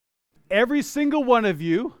every single one of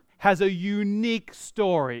you has a unique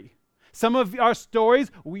story. Some of our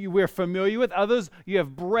stories we're familiar with. Others, you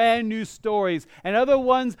have brand new stories. And other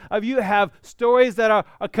ones of you have stories that are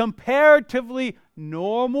comparatively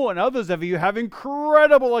normal. And others of you have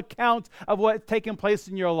incredible accounts of what's taken place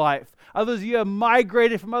in your life. Others of you have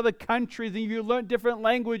migrated from other countries and you learned different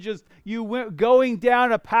languages. You went going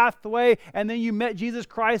down a pathway and then you met Jesus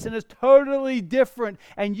Christ and it's totally different.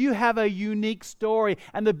 And you have a unique story.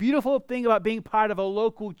 And the beautiful thing about being part of a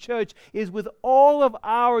local church is with all of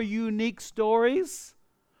our unique stories,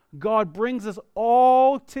 God brings us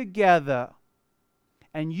all together.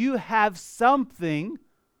 And you have something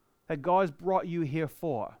that God's brought you here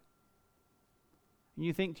for. And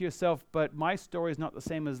you think to yourself, but my story is not the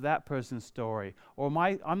same as that person's story. Or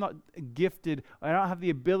I'm not gifted, I don't have the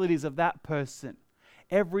abilities of that person.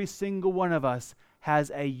 Every single one of us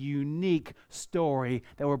has a unique story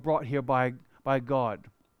that we're brought here by God.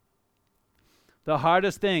 The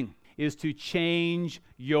hardest thing is to change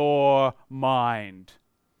your mind.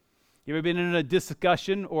 You ever been in a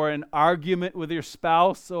discussion or an argument with your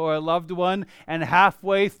spouse or a loved one, and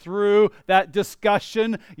halfway through that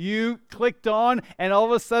discussion, you clicked on, and all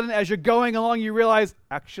of a sudden, as you're going along, you realize,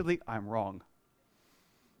 actually, I'm wrong.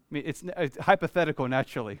 I mean, it's hypothetical,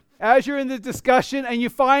 naturally. As you're in the discussion and you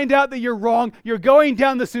find out that you're wrong, you're going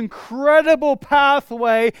down this incredible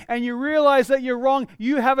pathway and you realize that you're wrong.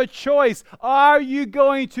 You have a choice. Are you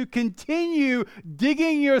going to continue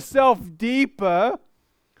digging yourself deeper?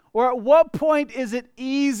 Or at what point is it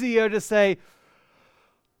easier to say,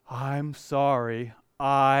 I'm sorry,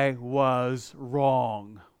 I was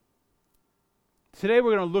wrong? Today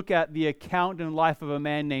we're going to look at the account and life of a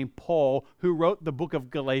man named Paul who wrote the book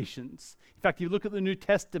of Galatians. In fact, you look at the New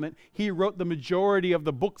Testament, he wrote the majority of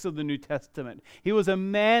the books of the New Testament. He was a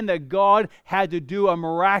man that God had to do a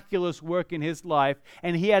miraculous work in his life,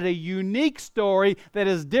 and he had a unique story that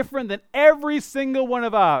is different than every single one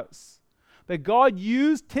of ours. But God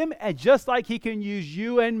used him, and just like he can use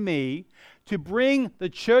you and me, to bring the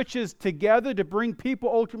churches together, to bring people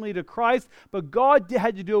ultimately to Christ. But God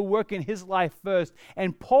had to do a work in his life first.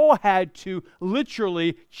 And Paul had to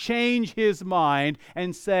literally change his mind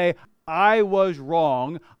and say, I was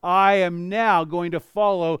wrong. I am now going to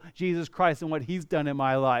follow Jesus Christ and what he's done in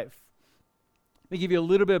my life. Let me give you a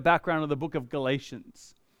little bit of background on the book of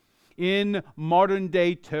Galatians. In modern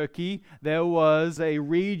day Turkey, there was a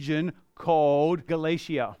region called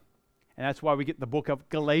Galatia. And that's why we get the book of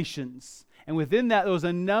Galatians. And within that, there was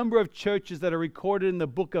a number of churches that are recorded in the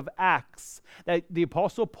book of Acts that the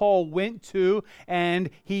Apostle Paul went to, and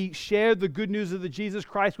he shared the good news of the Jesus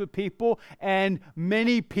Christ with people, and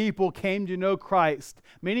many people came to know Christ.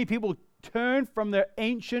 Many people turned from their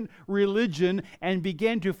ancient religion and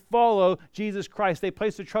began to follow Jesus Christ. They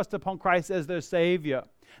placed their trust upon Christ as their Savior.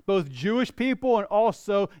 Both Jewish people and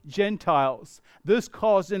also Gentiles. This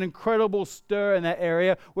caused an incredible stir in that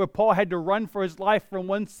area where Paul had to run for his life from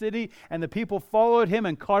one city, and the people followed him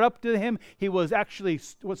and caught up to him. He was actually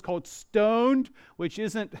what's called stoned, which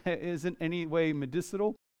isn't any way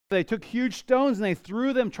medicinal. They took huge stones and they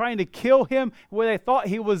threw them trying to kill him where they thought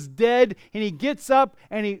he was dead, and he gets up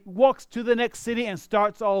and he walks to the next city and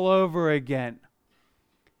starts all over again.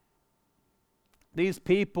 These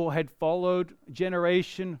people had followed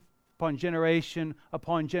generation upon generation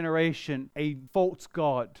upon generation a false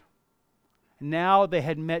god. Now they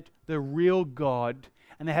had met the real God,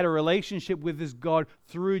 and they had a relationship with this God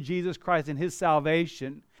through Jesus Christ and his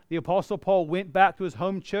salvation. The Apostle Paul went back to his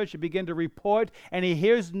home church and began to report, and he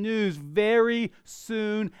hears news very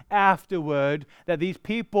soon afterward that these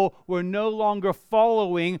people were no longer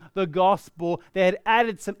following the gospel. They had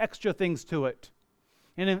added some extra things to it.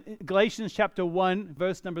 And in Galatians chapter 1,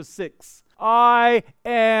 verse number 6, I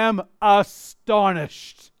am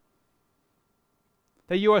astonished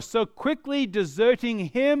that you are so quickly deserting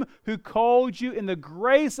him who called you in the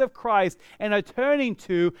grace of Christ and are turning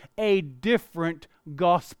to a different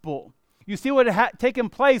gospel. You see what had taken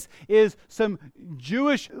place is some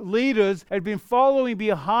Jewish leaders had been following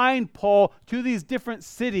behind Paul to these different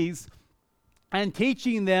cities and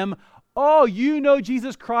teaching them, oh, you know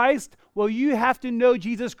Jesus Christ? Well, you have to know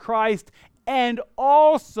Jesus Christ and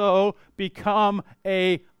also become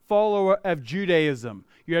a follower of Judaism.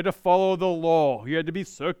 You had to follow the law. You had to be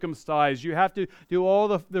circumcised. You have to do all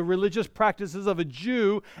the religious practices of a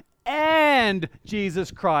Jew and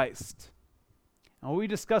Jesus Christ. And what we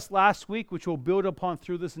discussed last week, which we'll build upon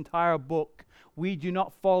through this entire book, we do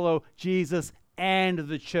not follow Jesus and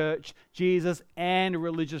the church, Jesus and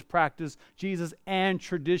religious practice, Jesus and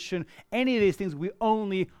tradition, any of these things. We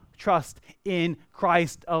only trust in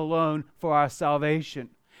Christ alone for our salvation.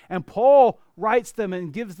 And Paul writes them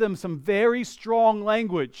and gives them some very strong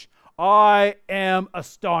language. I am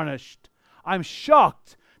astonished. I'm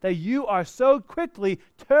shocked that you are so quickly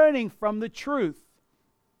turning from the truth.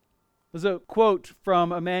 There's a quote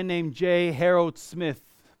from a man named J. Harold Smith,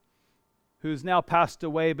 who's now passed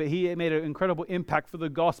away, but he made an incredible impact for the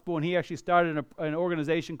gospel, and he actually started an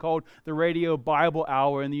organization called the Radio Bible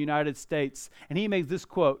Hour in the United States. And he makes this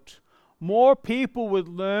quote: more people would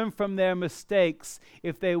learn from their mistakes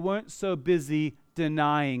if they weren't so busy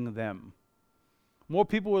denying them. More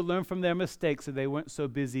people would learn from their mistakes if they weren't so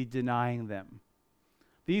busy denying them.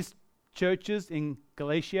 These churches in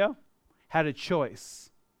Galatia had a choice.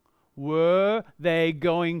 Were they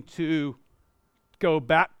going to go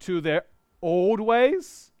back to their old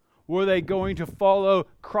ways? Were they going to follow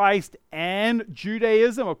Christ and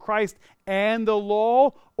Judaism, or Christ and the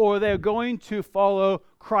law? Or they're going to follow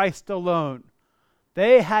Christ alone?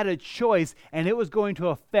 They had a choice, and it was going to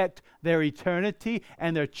affect their eternity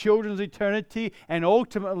and their children's eternity and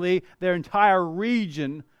ultimately their entire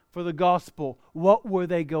region for the gospel. What were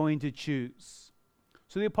they going to choose?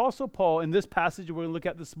 So the Apostle Paul, in this passage we're going to look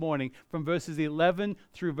at this morning, from verses 11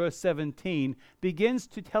 through verse 17, begins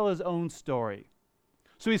to tell his own story.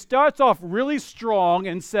 So he starts off really strong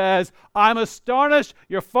and says, I'm astonished,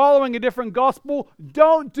 you're following a different gospel,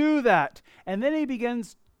 don't do that. And then he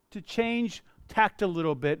begins to change tact a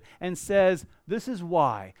little bit and says, this is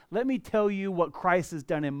why. Let me tell you what Christ has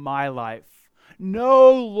done in my life.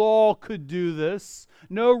 No law could do this.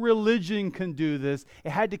 No religion can do this. It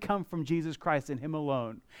had to come from Jesus Christ and Him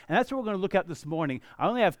alone. And that's what we're going to look at this morning. I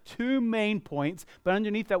only have 2 main points, but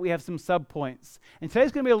underneath that we have some sub-points. And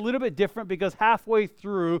today's going to be a little bit different because halfway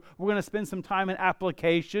through we're going to spend some time in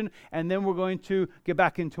application, and then we're going to get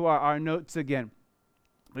back into our notes again.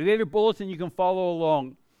 If you have your bulletin, you can follow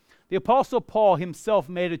along. The Apostle Paul himself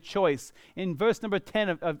made a choice. In verse number 10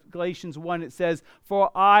 of Galatians 1, it says, for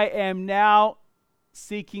I am now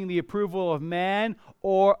seeking the approval of man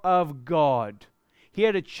or of God. He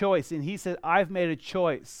had a choice, and he said, I've made a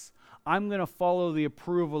choice. I'm going to follow the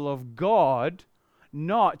approval of God,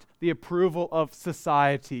 not the approval of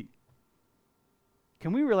society.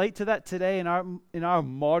 Can we relate to that today in our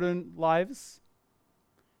modern lives?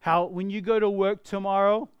 How when you go to work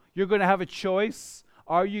tomorrow, you're going to have a choice.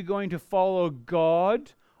 Are you going to follow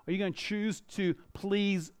God? Are you going to choose to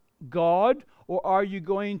please God? Or are you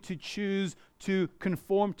going to choose to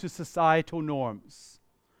conform to societal norms?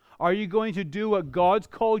 Are you going to do what God's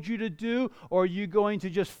called you to do? Or are you going to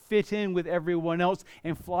just fit in with everyone else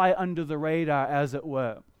and fly under the radar, as it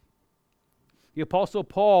were? The Apostle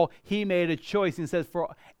Paul, he made a choice and says,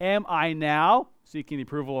 for am I now seeking the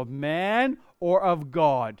approval of man or of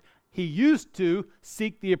God? He used to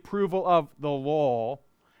seek the approval of the law,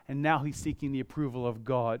 and now he's seeking the approval of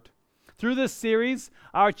God. Through this series,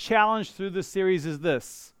 our challenge through this series is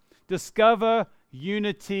this: discover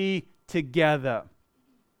unity together.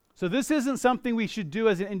 So this isn't something we should do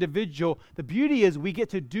as an individual. The beauty is we get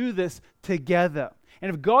to do this together. And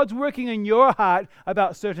if God's working in your heart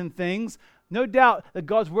about certain things, no doubt that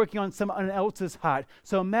God's working on someone else's heart.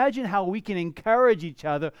 So imagine how we can encourage each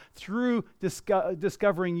other through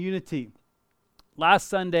discovering unity. Last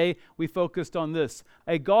Sunday, we focused on this.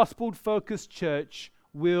 A gospel-focused church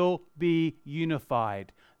will be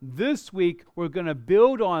unified. This week, we're going to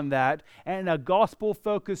build on that, and a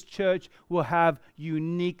gospel-focused church will have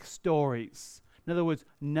unique stories. In other words,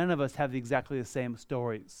 none of us have exactly the same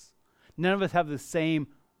stories. None of us have the same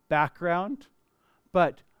background,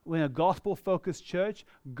 but when a gospel-focused church,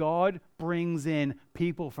 God brings in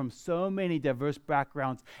people from so many diverse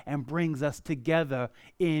backgrounds and brings us together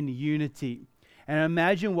in unity. And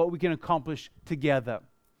imagine what we can accomplish together.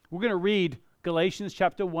 We're going to read Galatians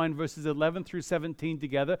chapter 1, verses 11 through 17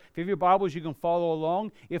 together. If you have your Bibles, you can follow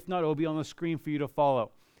along. If not, it will be on the screen for you to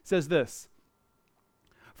follow. It says this: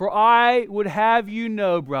 for I would have you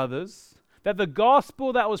know, brothers, that the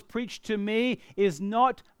gospel that was preached to me is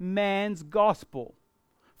not man's gospel.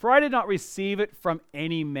 For I did not receive it from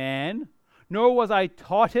any man, nor was I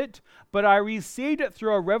taught it, but I received it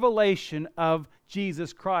through a revelation of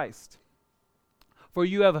Jesus Christ. For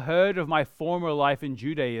you have heard of my former life in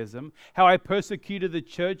Judaism, how I persecuted the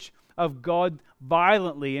church of God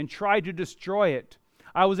violently and tried to destroy it.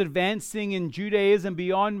 I was advancing in Judaism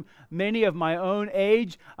beyond many of my own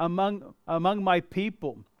age among my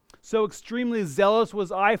people. So extremely zealous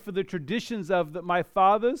was I for the traditions of my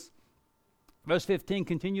fathers. Verse 15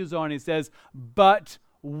 continues on. It says, but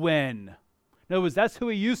when. In other words, that's who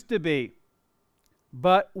he used to be.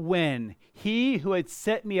 But when he who had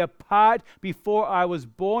set me apart before I was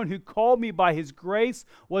born, who called me by his grace,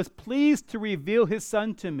 was pleased to reveal his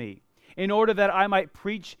Son to me, in order that I might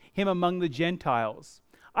preach him among the Gentiles.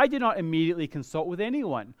 I did not immediately consult with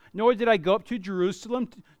anyone, nor did I go up to Jerusalem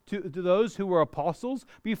to those who were apostles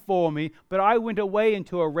before me, but I went away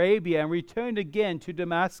into Arabia and returned again to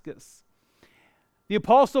Damascus. The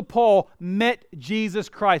Apostle Paul met Jesus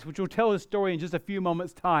Christ, which we'll tell his story in just a few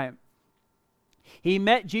moments' time. He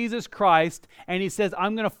met Jesus Christ, and he says,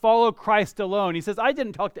 I'm going to follow Christ alone. He says, I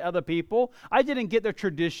didn't talk to other people. I didn't get their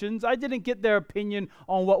traditions. I didn't get their opinion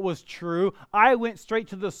on what was true. I went straight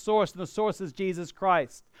to the source, and the source is Jesus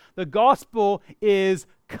Christ. The gospel is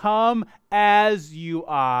come as you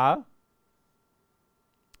are,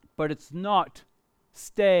 but it's not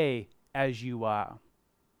stay as you are.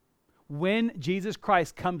 When Jesus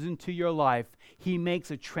Christ comes into your life, he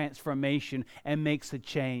makes a transformation and makes a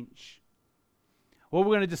change. What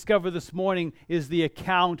we're going to discover this morning is the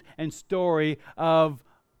account and story of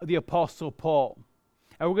the Apostle Paul.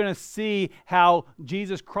 And we're going to see how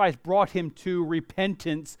Jesus Christ brought him to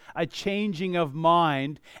repentance, a changing of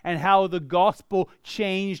mind, and how the gospel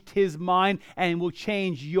changed his mind and will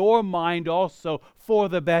change your mind also for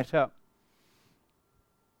the better.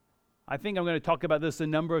 I think I'm going to talk about this a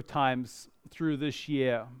number of times through this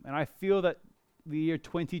year, and I feel that the year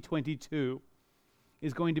 2022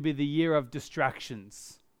 is going to be the year of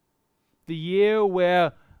distractions. The year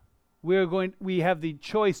where we have the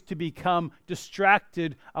choice to become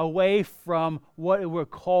distracted away from what we're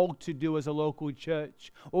called to do as a local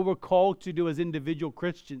church, or we're called to do as individual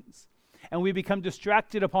Christians. And we become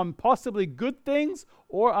distracted upon possibly good things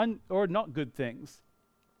or not good things,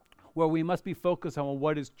 where we must be focused on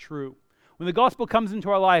what is true. When the gospel comes into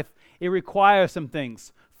our life, it requires some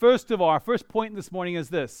things. First of all, our first point this morning is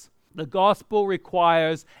this. The gospel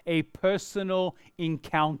requires a personal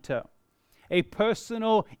encounter. A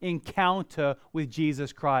personal encounter with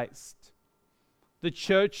Jesus Christ. The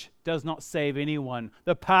church does not save anyone.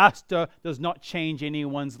 The pastor does not change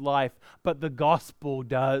anyone's life, but the gospel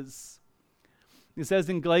does. It says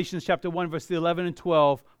in Galatians chapter 1, verse 11 and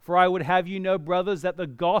 12, "For I would have you know, brothers, that the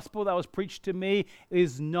gospel that was preached to me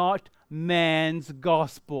is not man's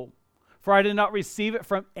gospel. For I did not receive it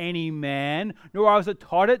from any man, nor was I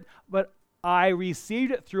taught it, but I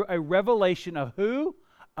received it through a revelation of who?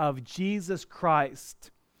 Of Jesus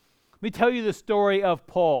Christ." Let me tell you the story of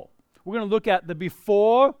Paul. We're going to look at the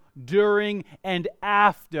before, during, and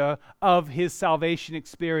after of his salvation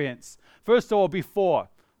experience. First of all, before.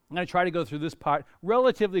 I'm going to try to go through this part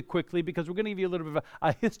relatively quickly because we're going to give you a little bit of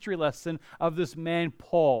a history lesson of this man,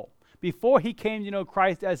 Paul. Before he came to know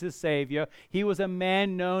Christ as his Savior, he was a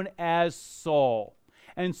man known as Saul.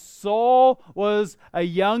 And Saul was a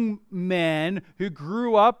young man who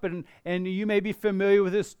grew up, and you may be familiar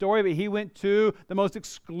with his story, but he went to the most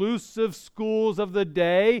exclusive schools of the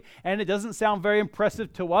day, and it doesn't sound very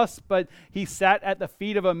impressive to us, but he sat at the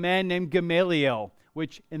feet of a man named Gamaliel,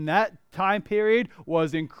 which in that time period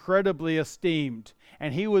was incredibly esteemed.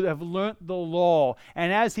 And he would have learnt the law.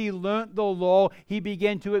 And as he learnt the law, he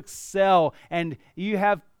began to excel. And you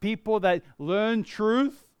have people that learn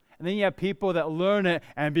truth, and then you have people that learn it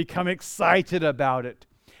and become excited about it.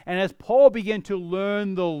 And as Paul began to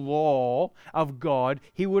learn the law of God,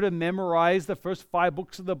 he would have memorized the first 5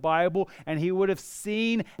 books of the Bible, and he would have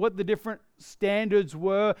seen what the different standards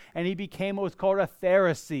were, and he became what was called a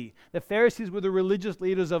Pharisee. The Pharisees were the religious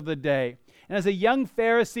leaders of the day. And as a young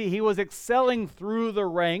Pharisee, he was excelling through the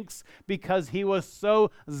ranks because he was so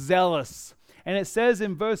zealous. And it says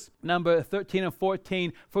in verse number 13 and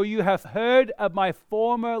 14, "For you have heard of my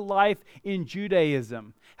former life in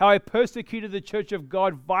Judaism, how I persecuted the church of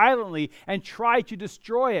God violently and tried to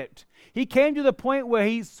destroy it." He came to the point where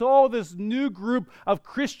he saw this new group of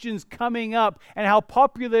Christians coming up and how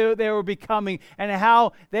popular they were becoming and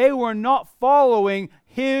how they were not following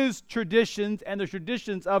his traditions and the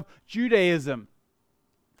traditions of Judaism.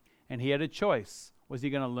 And he had a choice. Was he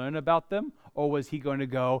going to learn about them, or was he going to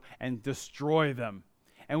go and destroy them?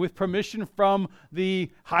 And with permission from the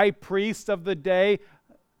high priest of the day,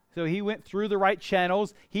 so he went through the right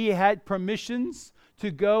channels, he had permissions to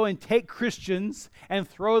go and take Christians and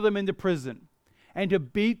throw them into prison and to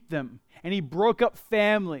beat them. And he broke up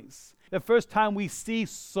families. The first time we see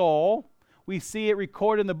Saul, we see it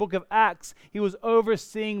recorded in the book of Acts. He was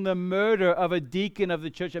overseeing the murder of a deacon of the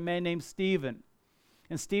church, a man named Stephen.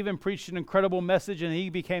 And Stephen preached an incredible message, and he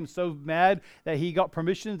became so mad that he got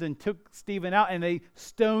permissions and took Stephen out, and they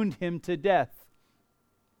stoned him to death.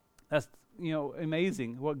 That's,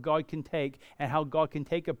 amazing what God can take and how God can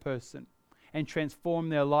take a person and transform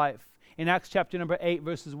their life. In Acts chapter number 8,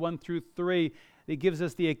 verses 1 through 3, it gives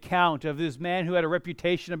us the account of this man who had a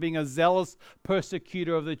reputation of being a zealous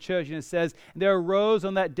persecutor of the church. And it says, there arose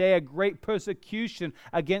on that day a great persecution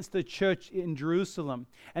against the church in Jerusalem.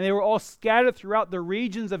 And they were all scattered throughout the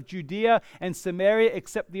regions of Judea and Samaria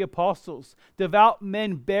except the apostles. Devout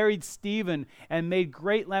men buried Stephen and made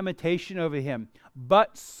great lamentation over him.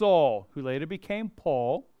 But Saul, who later became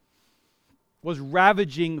Paul, was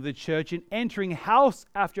ravaging the church, and entering house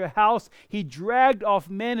after house, he dragged off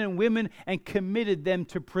men and women and committed them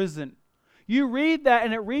to prison. You read that,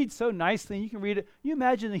 and it reads so nicely, and you can read it. You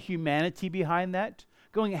imagine the humanity behind that?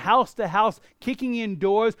 Going house to house, kicking in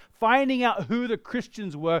doors, finding out who the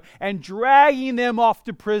Christians were, and dragging them off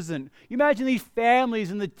to prison. You imagine these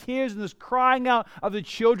families and the tears and this crying out of the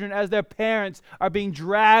children as their parents are being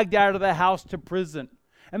dragged out of the house to prison.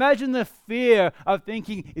 Imagine the fear of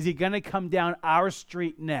thinking, is he going to come down our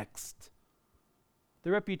street next?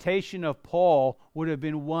 The reputation of Paul would have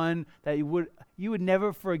been one that you would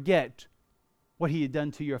never forget what he had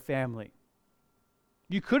done to your family.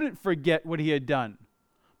 You couldn't forget what he had done.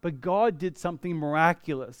 But God did something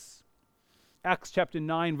miraculous. Acts chapter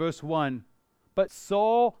 9, verse 1. But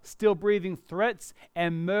Saul, still breathing threats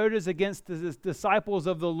and murders against the disciples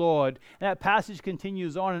of the Lord. And that passage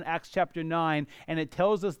continues on in Acts chapter 9, and it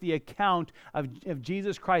tells us the account of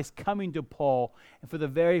Jesus Christ coming to Paul for the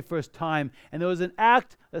very first time. And there was an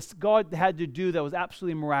act that God had to do that was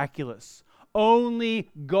absolutely miraculous. Only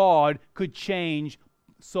God could change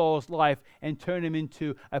Saul's life and turn him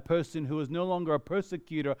into a person who was no longer a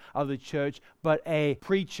persecutor of the church, but a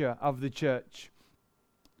preacher of the church.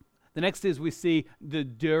 The next is we see the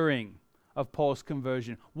during of Paul's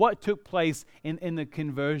conversion. What took place in the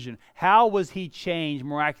conversion? How was he changed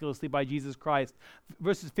miraculously by Jesus Christ?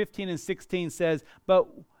 Verses 15 and 16 says, but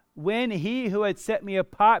when he who had set me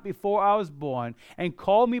apart before I was born and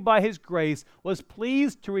called me by his grace was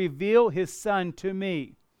pleased to reveal his Son to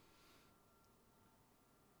me.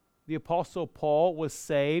 The Apostle Paul was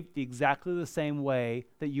saved exactly the same way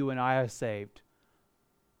that you and I are saved.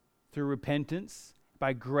 Through repentance,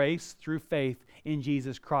 by grace, through faith in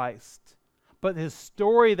Jesus Christ. But his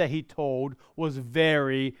story that he told was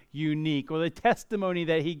very unique, or the testimony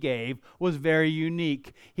that he gave was very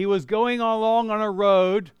unique. He was going along on a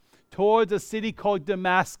road towards a city called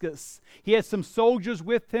Damascus. He had some soldiers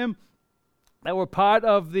with him that were part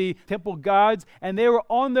of the temple guards, and they were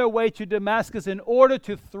on their way to Damascus in order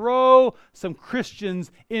to throw some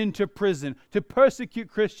Christians into prison, to persecute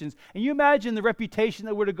Christians. And you imagine the reputation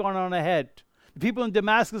that would have gone on ahead. The people in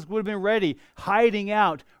Damascus would have been ready, hiding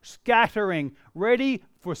out, scattering, ready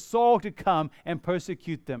for Saul to come and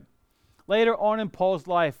persecute them. Later on in Paul's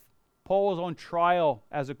life, Paul was on trial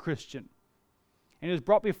as a Christian. And he was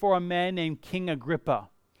brought before a man named King Agrippa.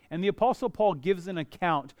 And the Apostle Paul gives an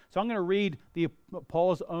account. So I'm going to read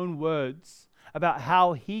Paul's own words about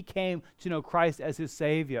how he came to know Christ as his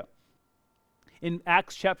Savior. In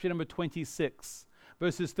Acts chapter number 26,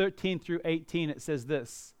 verses 13 through 18, it says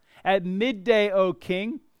this. At midday, O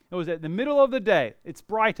king, it was at the middle of the day, it's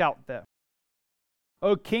bright out there.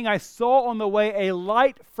 O king, I saw on the way a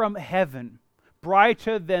light from heaven,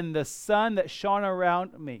 brighter than the sun that shone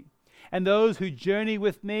around me. And those who journeyed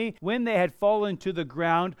with me, when they had fallen to the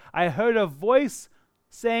ground, I heard a voice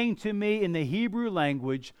saying to me in the Hebrew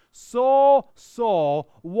language, Saul,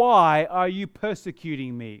 Saul, why are you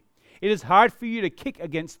persecuting me? It is hard for you to kick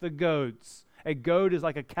against the goads. A goad is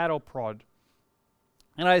like a cattle prod.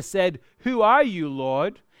 And I said, who are you,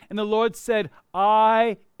 Lord? And the Lord said,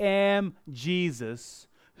 I am Jesus,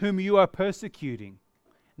 whom you are persecuting.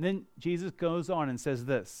 And then Jesus goes on and says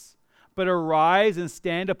this, but arise and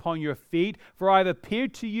stand upon your feet, for I have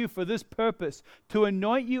appeared to you for this purpose, to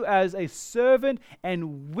anoint you as a servant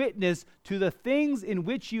and witness to the things in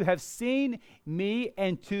which you have seen me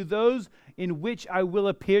and to those in which I will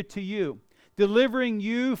appear to you, delivering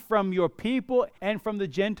you from your people and from the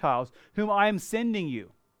Gentiles, whom I am sending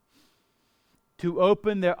you, to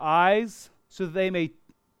open their eyes so that they may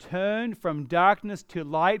turn from darkness to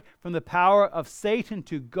light, from the power of Satan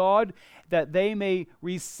to God, that they may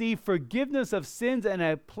receive forgiveness of sins and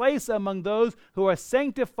a place among those who are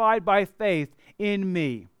sanctified by faith in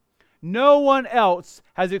me. No one else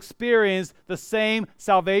has experienced the same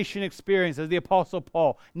salvation experience as the Apostle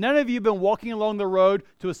Paul. None of you have been walking along the road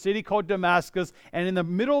to a city called Damascus and in the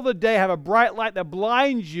middle of the day have a bright light that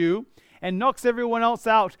blinds you and knocks everyone else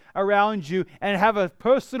out around you and have a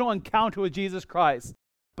personal encounter with Jesus Christ.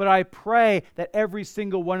 But I pray that every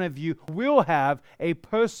single one of you will have a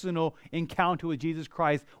personal encounter with Jesus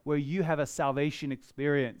Christ where you have a salvation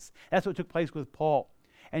experience. That's what took place with Paul.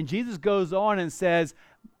 And Jesus goes on and says,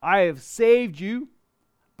 I have saved you,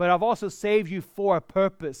 but I've also saved you for a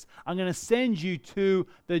purpose. I'm going to send you to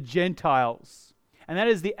the Gentiles. And that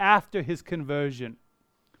is the after his conversion.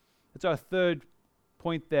 That's our third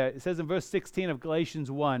point there. It says in verse 16 of Galatians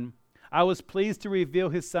 1, I was pleased to reveal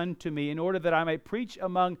his son to me in order that I might preach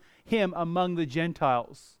among the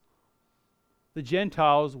Gentiles. The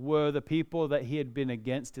Gentiles were the people that he had been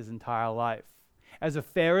against his entire life. As a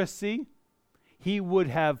Pharisee, he would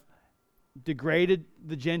have degraded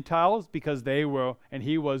the Gentiles because they were, and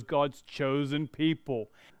he was, God's chosen people.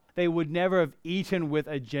 They would never have eaten with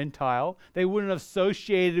a Gentile. They wouldn't have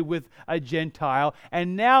associated with a Gentile.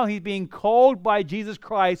 And now he's being called by Jesus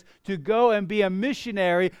Christ to go and be a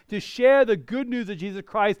missionary, to share the good news of Jesus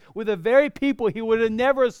Christ with the very people he would have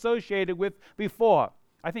never associated with before.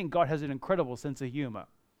 I think God has an incredible sense of humor.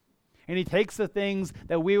 And he takes the things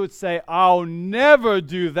that we would say, I'll never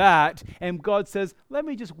do that. And God says, let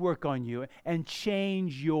me just work on you and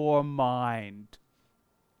change your mind.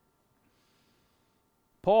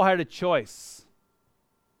 Paul had a choice.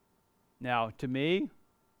 Now, to me,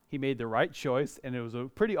 he made the right choice, and it was a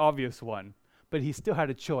pretty obvious one, but he still had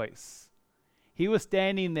a choice. He was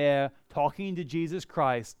standing there talking to Jesus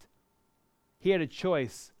Christ. He had a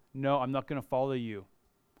choice. No, I'm not going to follow you.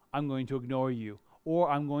 I'm going to ignore you.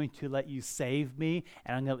 Or I'm going to let you save me,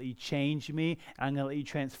 and I'm going to let you change me, and I'm going to let you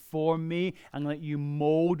transform me, I'm going to let you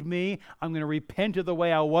mold me. I'm going to repent of the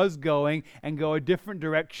way I was going and go a different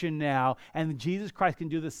direction now. And Jesus Christ can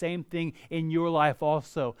do the same thing in your life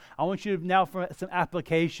also. I want you to now, for some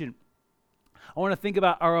application, I want to think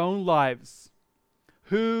about our own lives.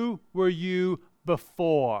 Who were you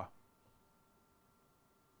before?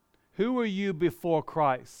 Who were you before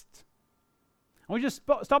Christ? I want you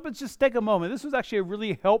to stop and just take a moment. This was actually a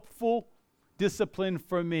really helpful discipline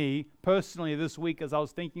for me personally this week as I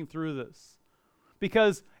was thinking through this.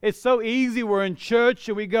 Because it's so easy. We're in church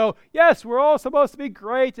and we go, yes, we're all supposed to be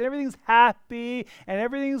great and everything's happy and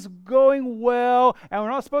everything's going well and we're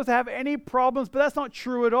not supposed to have any problems, but that's not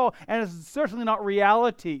true at all. And it's certainly not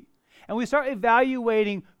reality. And we start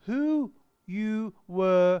evaluating who you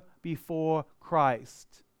were before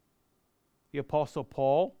Christ. The Apostle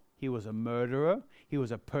Paul, he was a murderer. He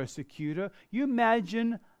was a persecutor. You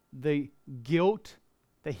imagine the guilt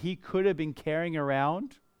that he could have been carrying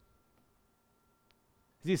around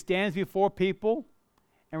as he stands before people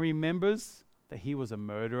and remembers that he was a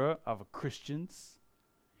murderer of Christians.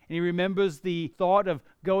 And he remembers the thought of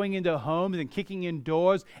going into homes and kicking in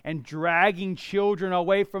doors and dragging children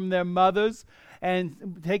away from their mothers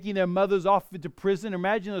and taking their mothers off into prison.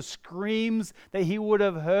 Imagine the screams that he would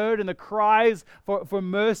have heard and the cries for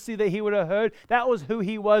mercy that he would have heard. That was who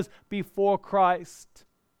he was before Christ.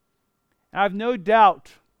 And I have no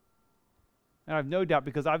doubt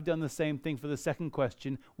because I've done the same thing for the second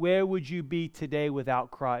question, where would you be today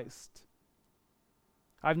without Christ?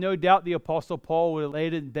 I've no doubt the Apostle Paul would have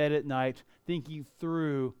laid in bed at night thinking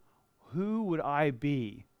through, who would I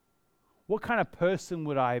be? What kind of person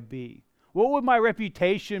would I be? What would my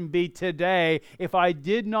reputation be today if I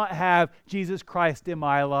did not have Jesus Christ in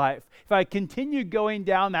my life? If I continued going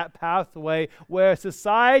down that pathway where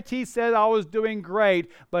society said I was doing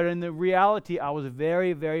great, but in the reality I was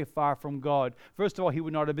very, very far from God. First of all, he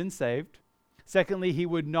would not have been saved. Secondly, he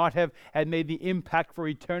would not have had made the impact for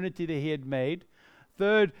eternity that he had made.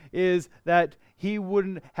 Third is that he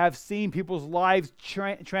wouldn't have seen people's lives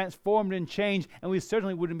transformed and changed, and we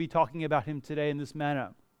certainly wouldn't be talking about him today in this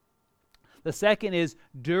manner. The second is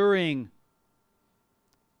during.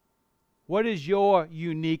 What is your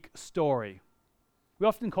unique story? We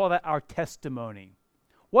often call that our testimony.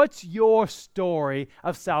 What's your story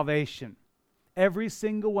of salvation? Every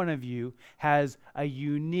single one of you has a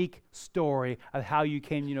unique story of how you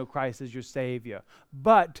came to know Christ as your Savior.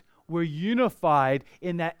 But we're unified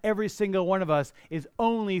in that every single one of us is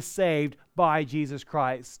only saved by Jesus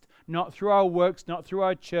Christ. Not through our works, not through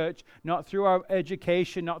our church, not through our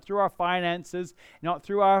education, not through our finances, not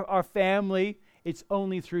through our family. It's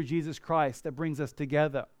only through Jesus Christ that brings us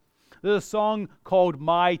together. There's a song called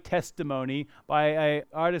My Testimony by an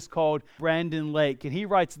artist called Brandon Lake, and he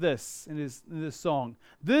writes this in this song.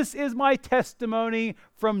 This is my testimony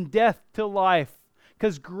from death to life.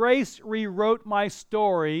 Because grace rewrote my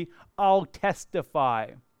story, I'll testify.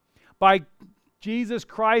 By Jesus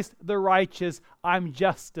Christ the righteous, I'm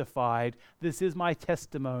justified. This is my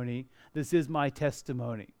testimony. This is my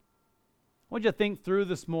testimony. I want you to think through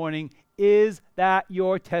this morning, is that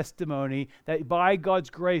your testimony that by God's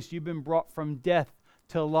grace you've been brought from death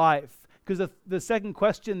to life? Because the second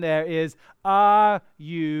question there is, are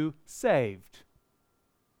you saved?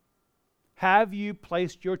 Have you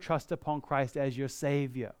placed your trust upon Christ as your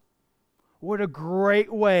Savior? What a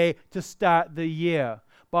great way to start the year.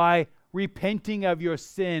 by repenting of your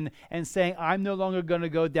sin and saying, I'm no longer going to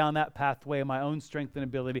go down that pathway of my own strength and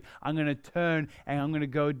ability. I'm going to turn and I'm going to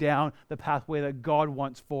go down the pathway that God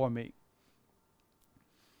wants for me.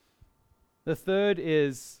 The third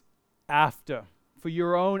is after, for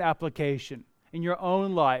your own application in your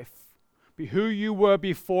own life. Be who you were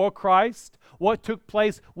before Christ, what took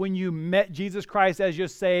place when you met Jesus Christ as your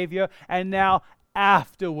Savior, and now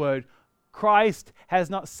afterward. Christ has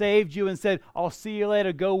not saved you and said, I'll see you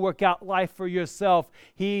later, go work out life for yourself.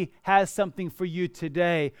 He has something for you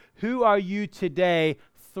today. Who are you today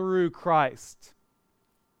through Christ?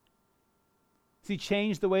 Has He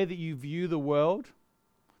changed the way that you view the world?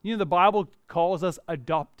 You know, the Bible calls us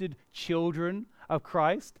adopted children of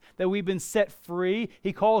Christ, that we've been set free.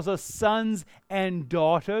 He calls us sons and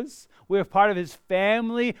daughters. We're part of His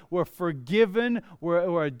family. We're forgiven.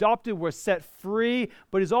 We're adopted. We're set free.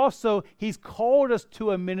 But He's called us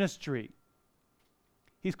to a ministry.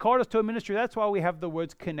 He's called us to a ministry. That's why we have the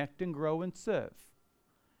words connect and grow and serve.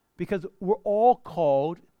 Because we're all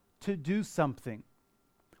called to do something.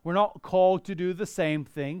 We're not called to do the same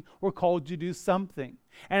thing. We're called to do something.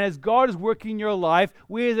 And as God is working in your life,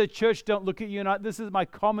 we as a church don't look at you. This is my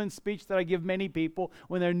common speech that I give many people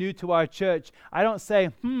when they're new to our church. I don't say,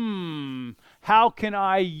 how can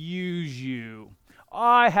I use you?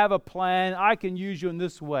 I have a plan. I can use you in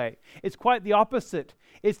this way. It's quite the opposite.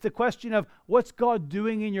 It's the question of what's God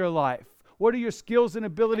doing in your life? What are your skills and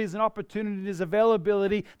abilities and opportunities,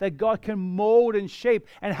 availability that God can mold and shape?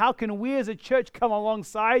 And how can we as a church come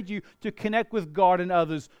alongside you to connect with God and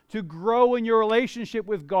others, to grow in your relationship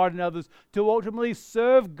with God and others, to ultimately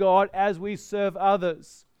serve God as we serve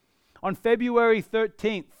others? On February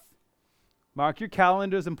 13th, mark your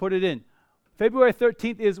calendars and put it in. February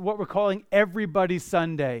 13th is what we're calling Everybody's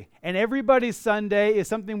Sunday. And Everybody's Sunday is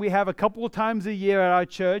something we have a couple of times a year at our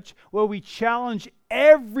church where we challenge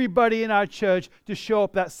everybody in our church to show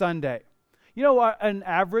up that Sunday. You know what? On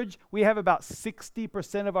average, we have about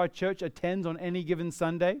 60% of our church attends on any given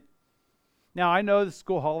Sunday. Now, I know the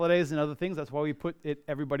school holidays and other things. That's why we put it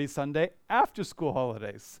Everybody's Sunday after school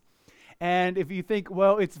holidays. And if you think,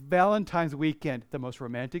 well, it's Valentine's weekend, the most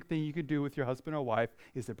romantic thing you could do with your husband or wife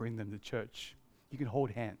is to bring them to church. You can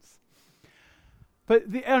hold hands. But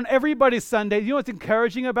on Everybody's Sunday, you know what's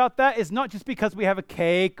encouraging about that? It's not just because we have a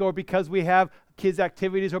cake or because we have kids'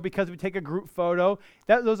 activities or because we take a group photo.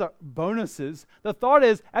 Those are bonuses. The thought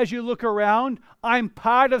is, as you look around, I'm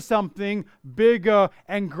part of something bigger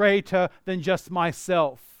and greater than just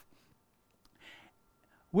myself.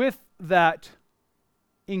 With that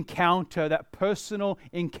encounter, that personal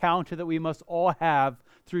encounter that we must all have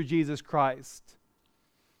through Jesus Christ,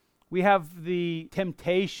 we have the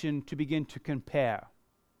temptation to begin to compare.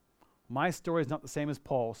 My story is not the same as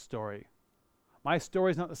Paul's story. My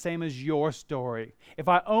story is not the same as your story. If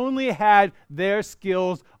I only had their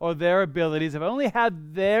skills or their abilities, if I only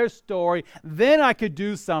had their story, then I could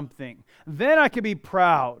do something. Then I could be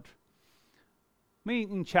proud. Let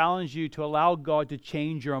me challenge you to allow God to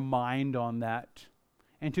change your mind on that,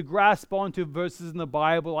 and to grasp onto verses in the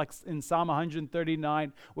Bible like in Psalm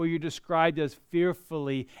 139 where you're described as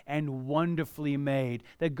fearfully and wonderfully made.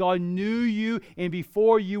 That God knew you and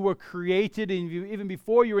before you were created, and even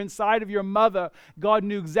before you were inside of your mother, God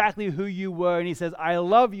knew exactly who you were. And He says, I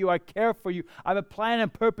love you, I care for you, I have a plan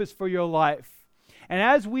and purpose for your life. And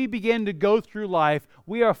as we begin to go through life,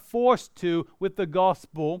 we are forced to with the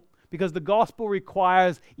gospel, because the gospel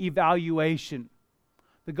requires evaluation.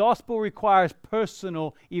 The gospel requires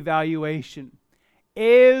personal evaluation.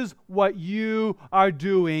 Is what you are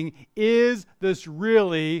doing, is this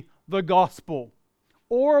really the gospel?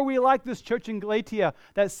 Or are we like this church in Galatia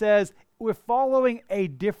that says we're following a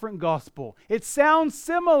different gospel? It sounds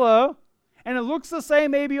similar, and it looks the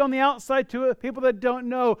same maybe on the outside to people that don't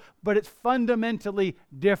know, but it's fundamentally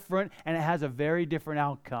different, and it has a very different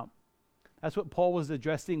outcome. That's what Paul was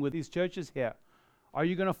addressing with these churches here. Are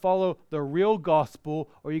you going to follow the real gospel,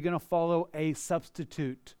 or are you going to follow a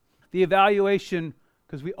substitute? The evaluation,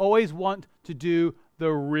 because we always want to do the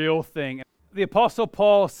real thing. The Apostle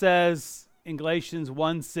Paul says in Galatians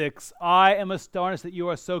 1:6, I am astonished that you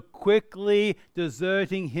are so quickly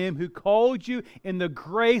deserting Him who called you in the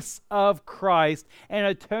grace of Christ and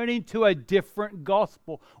are turning to a different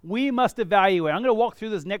gospel. We must evaluate. I'm going to walk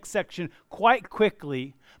through this next section quite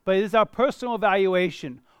quickly, but it is our personal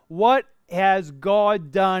evaluation. What has God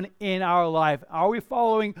done in our life? Are we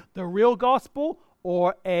following the real gospel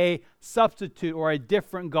or a substitute or a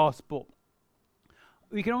different gospel?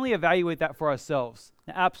 we can only evaluate that for ourselves.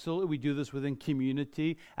 Now, absolutely, we do this within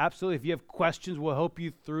community. Absolutely, if you have questions, we'll help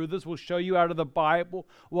you through this. We'll show you out of the Bible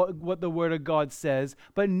what the Word of God says.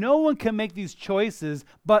 But no one can make these choices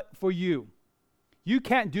but for you. You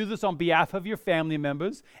can't do this on behalf of your family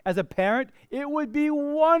members. As a parent, it would be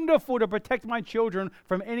wonderful to protect my children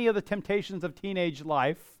from any of the temptations of teenage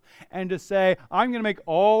life and to say, I'm going to make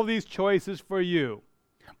all these choices for you.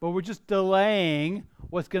 But we're just delaying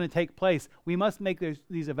what's going to take place. We must make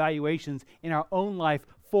these evaluations in our own life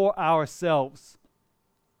for ourselves.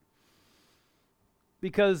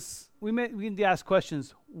 Because we need to ask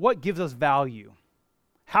questions, what gives us value?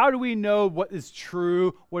 How do we know what is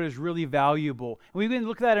true, what is really valuable? And we can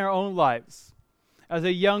look at that in our own lives. As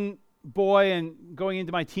a young boy and going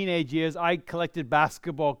into my teenage years, I collected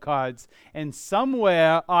basketball cards. And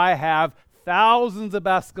somewhere I have thousands of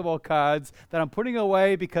basketball cards that I'm putting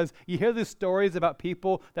away because you hear these stories about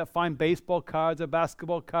people that find baseball cards or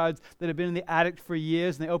basketball cards that have been in the attic for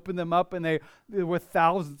years, and they open them up and they're worth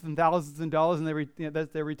thousands and thousands of dollars, and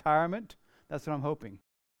that's their retirement. That's what I'm hoping.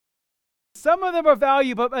 Some of them are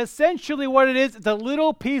valuable, but essentially what it is, it's a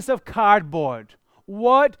little piece of cardboard.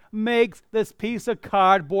 What makes this piece of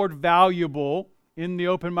cardboard valuable in the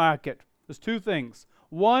open market? There's two things.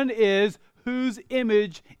 One is whose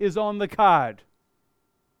image is on the card.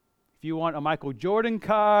 If you want a Michael Jordan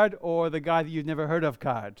card or the guy that you've never heard of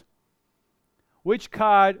card. Which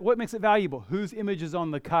card, what makes it valuable? Whose image is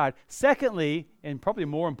on the card? Secondly, and probably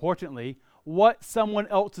more importantly, what someone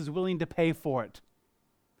else is willing to pay for it.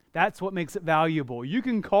 That's what makes it valuable. You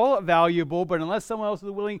can call it valuable, but unless someone else is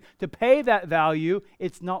willing to pay that value,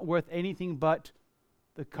 it's not worth anything but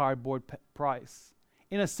the cardboard price.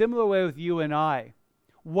 In a similar way with you and I,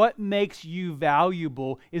 what makes you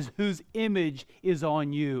valuable is whose image is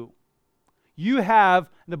on you. You have,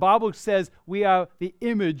 the Bible says, we are the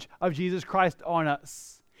image of Jesus Christ on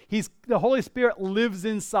us. The Holy Spirit lives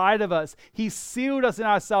inside of us. He sealed us in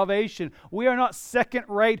our salvation. We are not second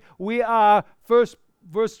rate. We are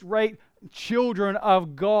first-rate children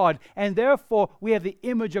of God. And therefore, we have the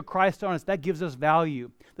image of Christ on us. That gives us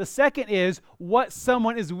value. The second is what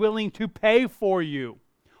someone is willing to pay for you.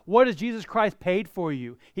 What has Jesus Christ paid for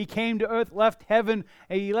you? He came to earth, left heaven,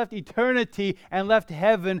 and he left eternity and left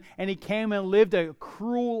heaven, and he came and lived a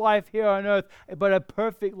cruel life here on earth, but a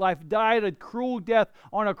perfect life, died a cruel death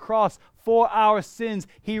on a cross for our sins.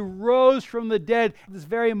 He rose from the dead. At this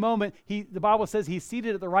very moment, the Bible says he's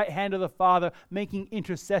seated at the right hand of the Father, making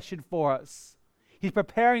intercession for us. He's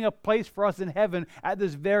preparing a place for us in heaven at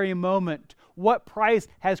this very moment. What price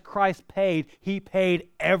has Christ paid? He paid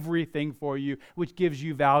everything for you, which gives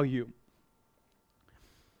you value.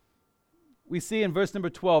 We see in verse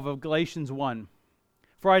number 12 of Galatians 1,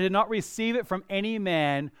 "For I did not receive it from any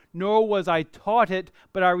man, nor was I taught it,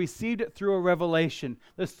 but I received it through a revelation."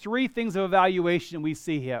 There's three things of evaluation we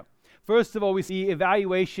see here. First of all, we see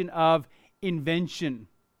evaluation of invention.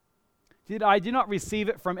 I did not receive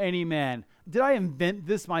it from any man. Did I invent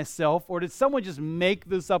this myself, or did someone just make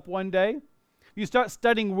this up one day? You start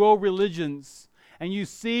studying world religions, and you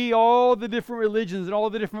see all the different religions and all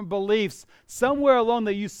the different beliefs. Somewhere along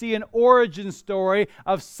there, you see an origin story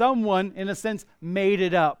of someone, in a sense, made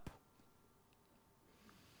it up.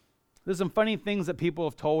 There's some funny things that people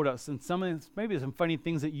have told us, and maybe some funny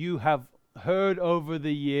things that you have heard over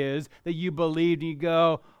the years that you believed, and you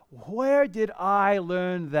go, where did I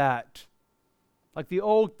learn that? Like the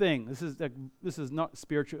old thing. This is not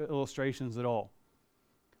spiritual illustrations at all.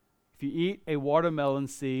 If you eat a watermelon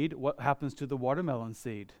seed, what happens to the watermelon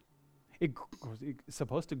seed? It's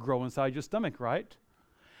supposed to grow inside your stomach, right?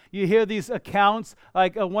 You hear these accounts,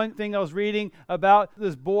 like one thing I was reading about,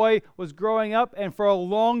 this boy was growing up, and for a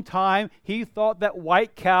long time, he thought that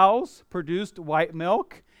white cows produced white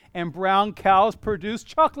milk, and brown cows produced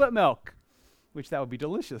chocolate milk, which that would be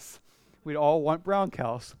delicious. We'd all want brown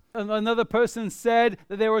cows. Another person said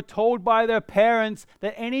that they were told by their parents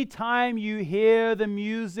that any time you hear the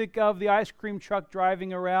music of the ice cream truck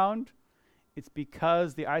driving around, it's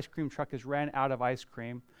because the ice cream truck has ran out of ice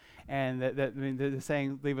cream, and they're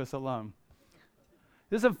saying, leave us alone.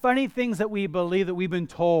 There's some funny things that we believe, that we've been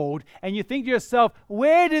told, and you think to yourself,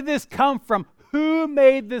 where did this come from? Who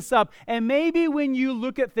made this up? And maybe when you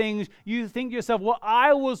look at things, you think to yourself, well,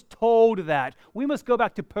 I was told that. We must go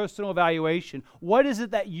back to personal evaluation. What is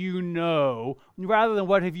it that you know, rather than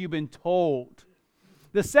what have you been told?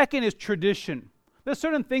 The second is tradition. There's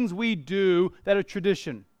certain things we do that are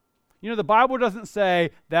tradition. You know, the Bible doesn't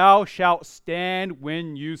say, thou shalt stand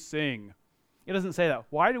when you sing. It doesn't say that.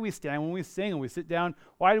 Why do we stand when we sing and we sit down?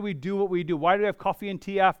 Why do we do what we do? Why do we have coffee and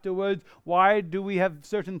tea afterwards? Why do we have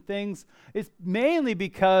certain things? It's mainly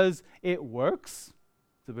because it works.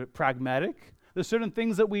 It's a bit pragmatic. There's certain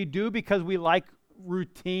things that we do because we like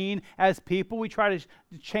routine as people. We try to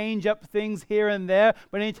change up things here and there,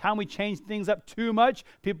 but anytime we change things up too much,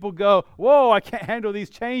 people go, whoa, I can't handle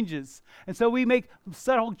these changes. And so we make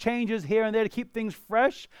subtle changes here and there to keep things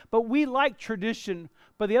fresh, but we like tradition.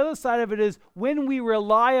 But the other side of it is when we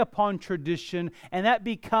rely upon tradition and that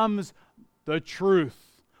becomes the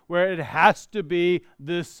truth, where it has to be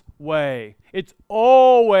this way. It's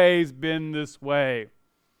always been this way.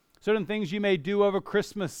 Certain things you may do over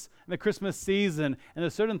Christmas, the Christmas season, and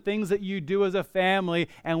there's certain things that you do as a family,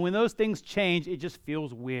 and when those things change, it just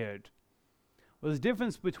feels weird. Well, there's a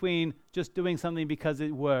difference between just doing something because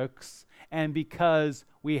it works and because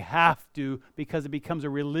we have to, because it becomes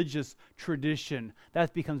a religious tradition.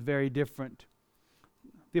 That becomes very different.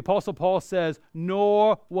 The Apostle Paul says,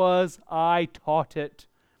 "Nor was I taught it."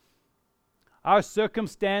 Our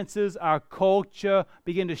circumstances, our culture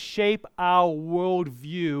begin to shape our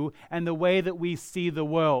worldview and the way that we see the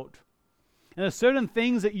world. And there's certain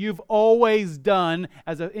things that you've always done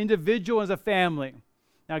as an individual, as a family.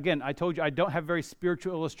 Now again, I told you I don't have very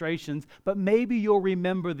spiritual illustrations, but maybe you'll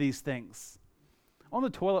remember these things. On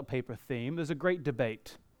the toilet paper theme, there's a great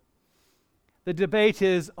debate. The debate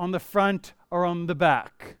is on the front or on the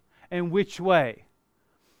back, and which way.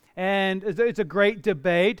 And it's a great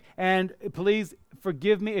debate, and please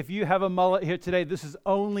forgive me if you have a mullet here today. This is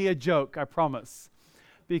only a joke, I promise,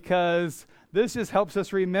 because this just helps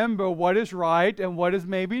us remember what is right and what is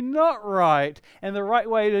maybe not right, and the right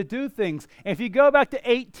way to do things. And if you go back to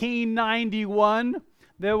 1891,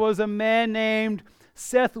 there was a man named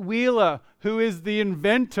Seth Wheeler, who is the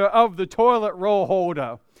inventor of the toilet roll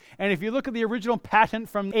holder. And if you look at the original patent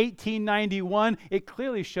from 1891, it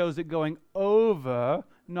clearly shows it going over,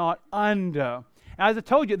 not under. As I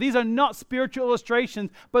told you, these are not spiritual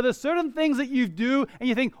illustrations, but there's certain things that you do and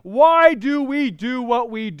you think, why do we do what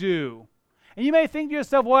we do? And you may think to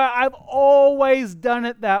yourself, well, I've always done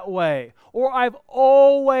it that way, or I've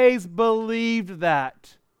always believed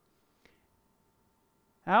that.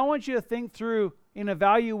 And I want you to think through and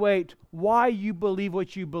evaluate why you believe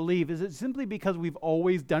what you believe. Is it simply because we've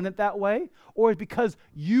always done it that way? Or is it because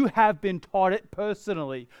you have been taught it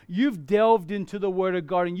personally? You've delved into the Word of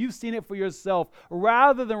God and you've seen it for yourself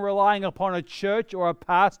rather than relying upon a church or a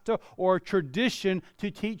pastor or a tradition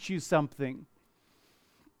to teach you something.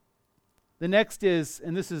 The next is,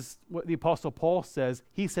 and this is what the Apostle Paul says,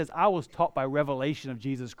 he says, I was taught by revelation of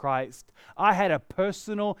Jesus Christ. I had a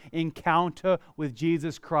personal encounter with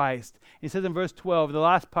Jesus Christ. He says in verse 12, the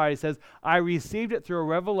last part, he says, I received it through a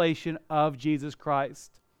revelation of Jesus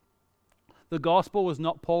Christ. The gospel was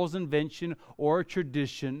not Paul's invention or a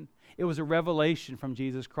tradition. It was a revelation from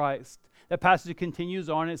Jesus Christ. That passage continues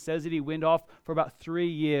on. It says that he went off for about 3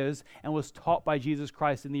 years and was taught by Jesus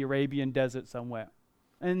Christ in the Arabian desert somewhere.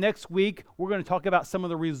 And next week, we're going to talk about some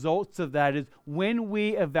of the results of that is when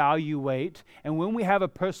we evaluate and when we have a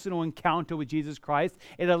personal encounter with Jesus Christ,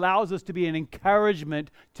 it allows us to be an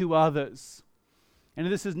encouragement to others. And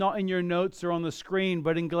this is not in your notes or on the screen,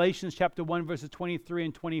 but in Galatians chapter 1, verses 23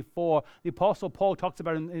 and 24, the Apostle Paul talks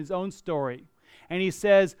about it in his own story. And he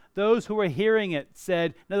says, those who were hearing it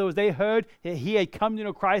said, in other words, they heard that he had come to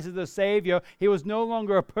know Christ as a Savior. He was no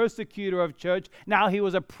longer a persecutor of church. Now he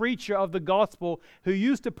was a preacher of the gospel. Who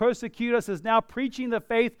used to persecute us is now preaching the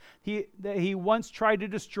faith that he once tried to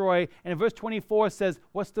destroy. And in verse 24 says,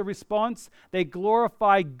 what's the response? They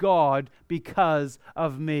glorify God because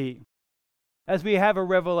of me. As we have a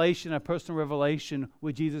revelation, a personal revelation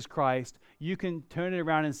with Jesus Christ, you can turn it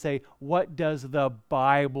around and say, what does the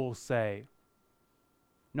Bible say?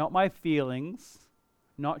 Not my feelings,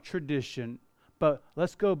 not tradition, but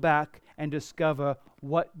let's go back and discover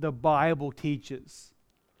what the Bible teaches.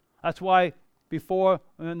 That's why before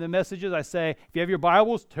in the messages I say, if you have your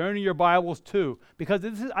Bibles, turn to your Bibles too. Because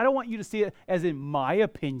I don't want you to see it as in my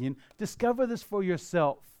opinion. Discover this for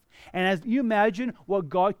yourself. And as you imagine what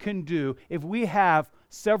God can do if we have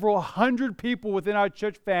several hundred people within our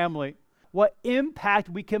church family, what impact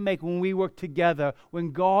we can make when we work together,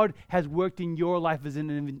 when God has worked in your life as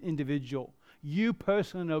an individual. You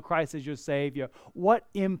personally know Christ as your Savior. What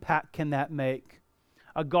impact can that make?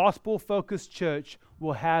 A gospel-focused church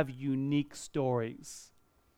will have unique stories.